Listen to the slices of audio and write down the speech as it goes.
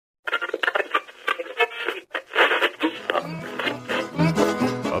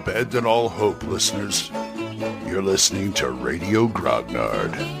Abandon all hope, listeners. You're listening to Radio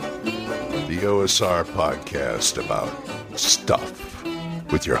Grognard, the OSR podcast about stuff,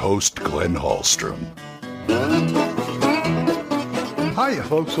 with your host, Glenn Hallstrom. Hiya,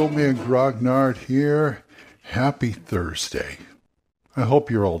 folks. Old Man Grognard here. Happy Thursday. I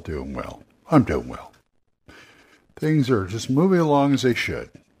hope you're all doing well. I'm doing well. Things are just moving along as they should.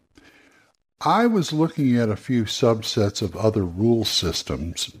 I was looking at a few subsets of other rule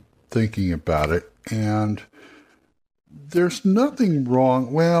systems, thinking about it, and there's nothing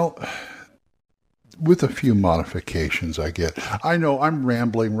wrong, well, with a few modifications I get. I know I'm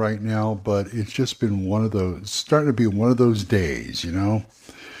rambling right now, but it's just been one of those, starting to be one of those days, you know.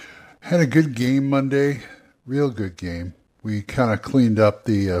 Had a good game Monday, real good game. We kind of cleaned up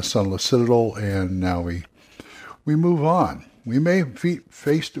the Sunless Citadel, and now we move on. We may meet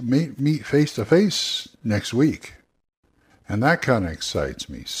face to face next week, and that kind of excites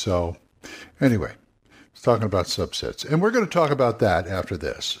me. So, anyway, it's talking about subsets, and we're going to talk about that after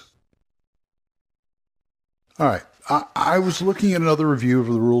this. All right, I was looking at another review of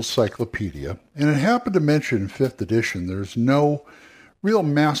the Rules Cyclopedia, and it happened to mention 5th edition. There's no real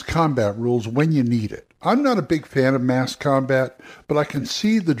mass combat rules when you need it. I'm not a big fan of mass combat, but I can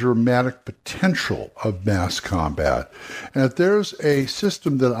see the dramatic potential of mass combat. And if there's a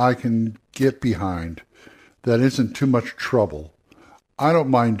system that I can get behind that isn't too much trouble, I don't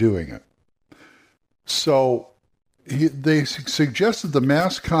mind doing it. So they suggested the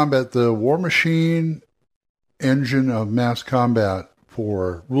mass combat, the War Machine engine of mass combat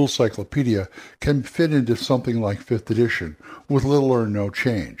for Rules Cyclopedia can fit into something like 5th edition with little or no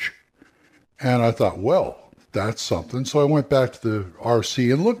change. And I thought, well, that's something. So I went back to the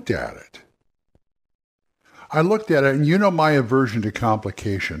RC and looked at it. I looked at it, and you know my aversion to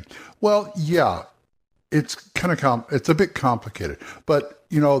complication. Well, yeah, it's kind of it's a bit complicated, but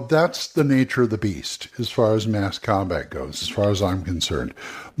you know that's the nature of the beast as far as mass combat goes, as far as I'm concerned.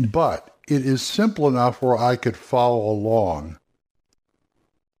 But it is simple enough where I could follow along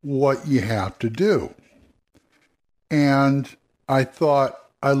what you have to do. And I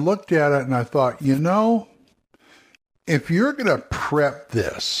looked at it and I thought, you know, if you're going to prep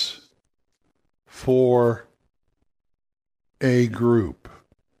this for a group,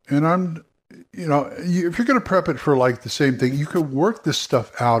 and if you're going to prep it for like the same thing, you could work this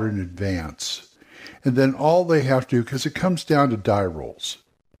stuff out in advance. And then all they have to do, because it comes down to die rolls.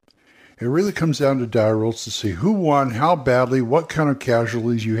 It really comes down to die rolls to see who won, how badly, what kind of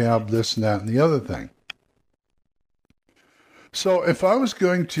casualties you have, this and that and the other thing. So if I was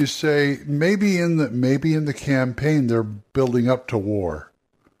going to say maybe in the campaign they're building up to war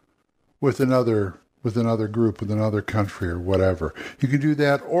with another group, with another country or whatever, you can do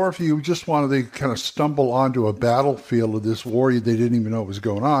that. Or if you just wanted to kind of stumble onto a battlefield of this war, they didn't even know what was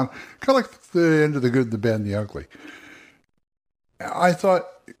going on, kind of like the end of the good, the bad, and the ugly. I thought,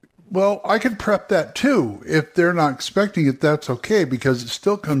 well, I could prep that too. If they're not expecting it, that's okay, because it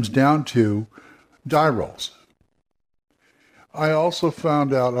still comes down to die rolls. I also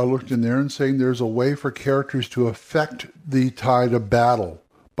found out, I looked in there and saying there's a way for characters to affect the tide of battle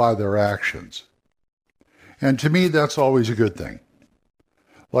by their actions. And to me, that's always a good thing.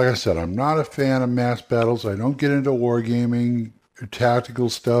 Like I said, I'm not a fan of mass battles. I don't get into wargaming, tactical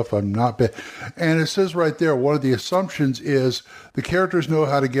stuff. I'm not bad. And it says right there, one of the assumptions is the characters know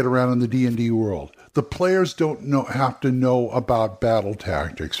how to get around in the D&D world. The players don't have to know about battle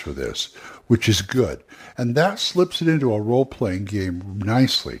tactics for this, which is good. And that slips it into a role-playing game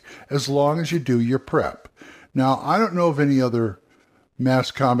nicely, as long as you do your prep. Now, I don't know of any other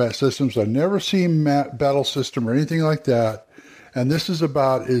mass combat systems. I've never seen battle system or anything like that. And this is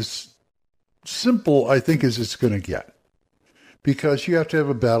about as simple, I think, as it's going to get. Because you have to have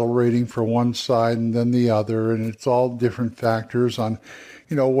a battle rating for one side and then the other, and it's all different factors on,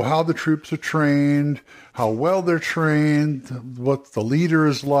 how the troops are trained, how well they're trained, what the leader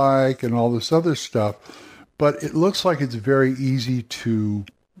is like, and all this other stuff. But it looks like it's very easy to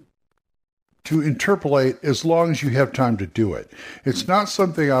interpolate as long as you have time to do it. It's not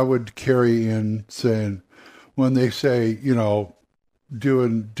something I would carry in saying, when they say, do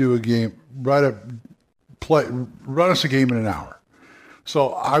a game, run us a game in an hour.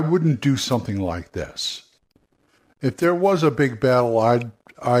 So I wouldn't do something like this. If there was a big battle,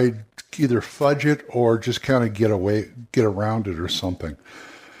 I'd either fudge it or just kind of get around it or something.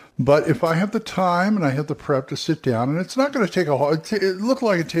 But if I have the time and I have the prep to sit down, and it's not going to take it looked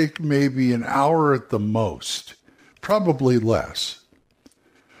like it take maybe an hour at the most, probably less.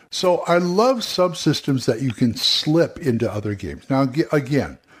 So I love subsystems that you can slip into other games. Now,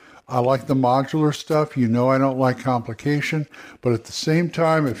 again, I like the modular stuff. You know I don't like complication. But at the same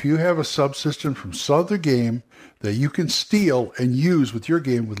time, if you have a subsystem from some other game that you can steal and use with your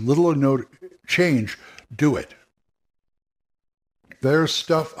game with little or no change, do it. There's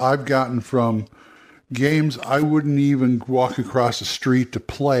stuff I've gotten from games I wouldn't even walk across the street to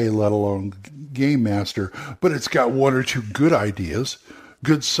play, let alone Game Master, but it's got one or two good ideas,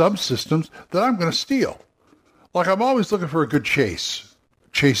 good subsystems that I'm going to steal. Like I'm always looking for a good chase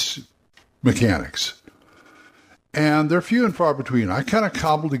mechanics. And they're few and far between. I kind of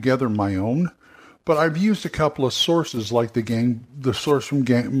cobble together my own, but I've used a couple of sources like the source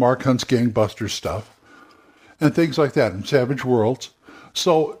from Mark Hunt's Gangbusters stuff and things like that in Savage Worlds.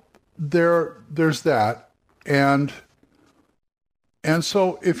 So there's that. And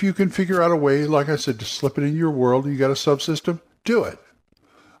so if you can figure out a way, like I said, to slip it in your world, you got a subsystem, do it.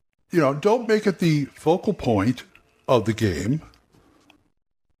 Don't make it the focal point of the game.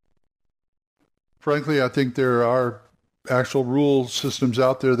 Frankly, I think there are actual rule systems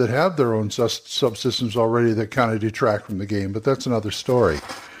out there that have their own subsystems already that kind of detract from the game, but that's another story.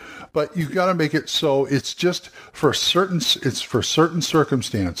 But you've got to make it so it's just for certain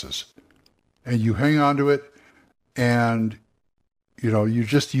circumstances, and you hang on to it, and you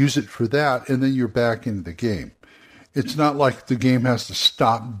just use it for that, and then you're back into the game. It's not like the game has to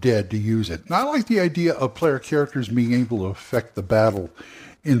stop dead to use it. And I like the idea of player characters being able to affect the battle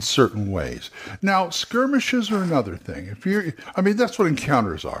in certain ways. Now, skirmishes are another thing. That's what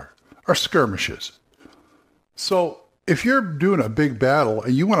encounters are skirmishes. So if you're doing a big battle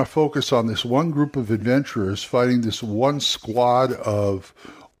and you want to focus on this one group of adventurers fighting this one squad of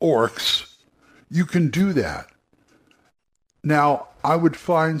orcs, you can do that. Now, I would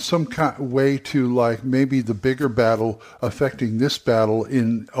find some kind of way to maybe the bigger battle affecting this battle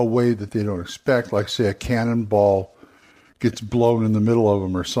in a way that they don't expect, like say a cannonball gets blown in the middle of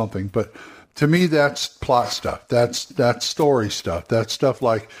them or something. But to me, that's plot stuff. That's story stuff. That's stuff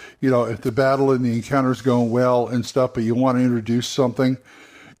like, if the battle and the encounter is going well and stuff, but you want to introduce something,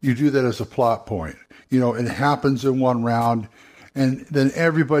 you do that as a plot point. It happens in one round, and then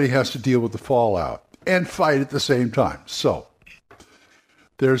everybody has to deal with the fallout and fight at the same time. So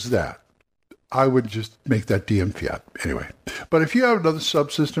there's that. I would just make that DM Fiat anyway. But if you have another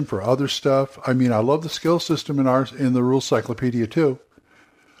subsystem for other stuff, I love the skill system in the Rule Cyclopedia too.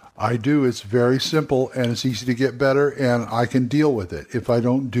 I do. It's very simple and it's easy to get better, and I can deal with it if I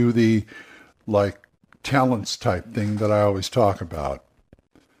don't do the talents type thing that I always talk about,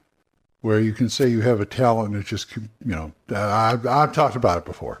 where you can say you have a talent and it just I've talked about it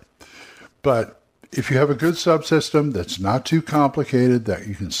before. But if you have a good subsystem that's not too complicated that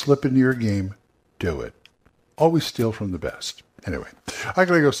you can slip into your game, do it. Always steal from the best. Anyway, I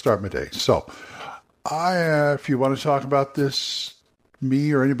gotta go start my day. So, if you want to talk about this,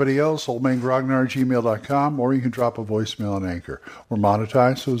 me or anybody else, oldmangrognard@gmail.com, or you can drop a voicemail on Anchor. We're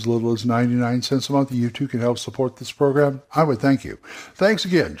monetized, so as little as 99 cents a month, you too can help support this program. I would thank you. Thanks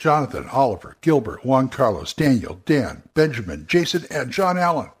again, Jonathan, Oliver, Gilbert, Juan Carlos, Daniel, Dan, Benjamin, Jason, and John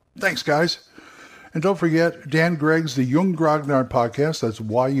Allen. Thanks, guys. And don't forget, Dan Gregg's The Jung Grognard Podcast. That's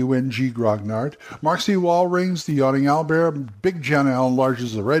Y-U-N-G Grognard. Mark C. Walring's The Yawning Owlbear. Big John Allen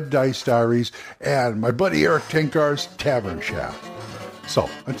Large's The Red Dice Diaries. And my buddy Eric Tenkar's Tavern Chat. So,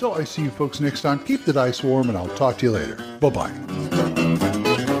 until I see you folks next time, keep the dice warm, and I'll talk to you later. Bye-bye.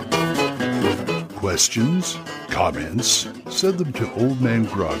 Questions? Comments? Send them to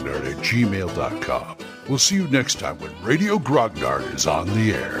oldmangrognard@gmail.com. We'll see you next time when Radio Grognard is on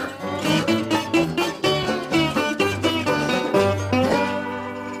the air.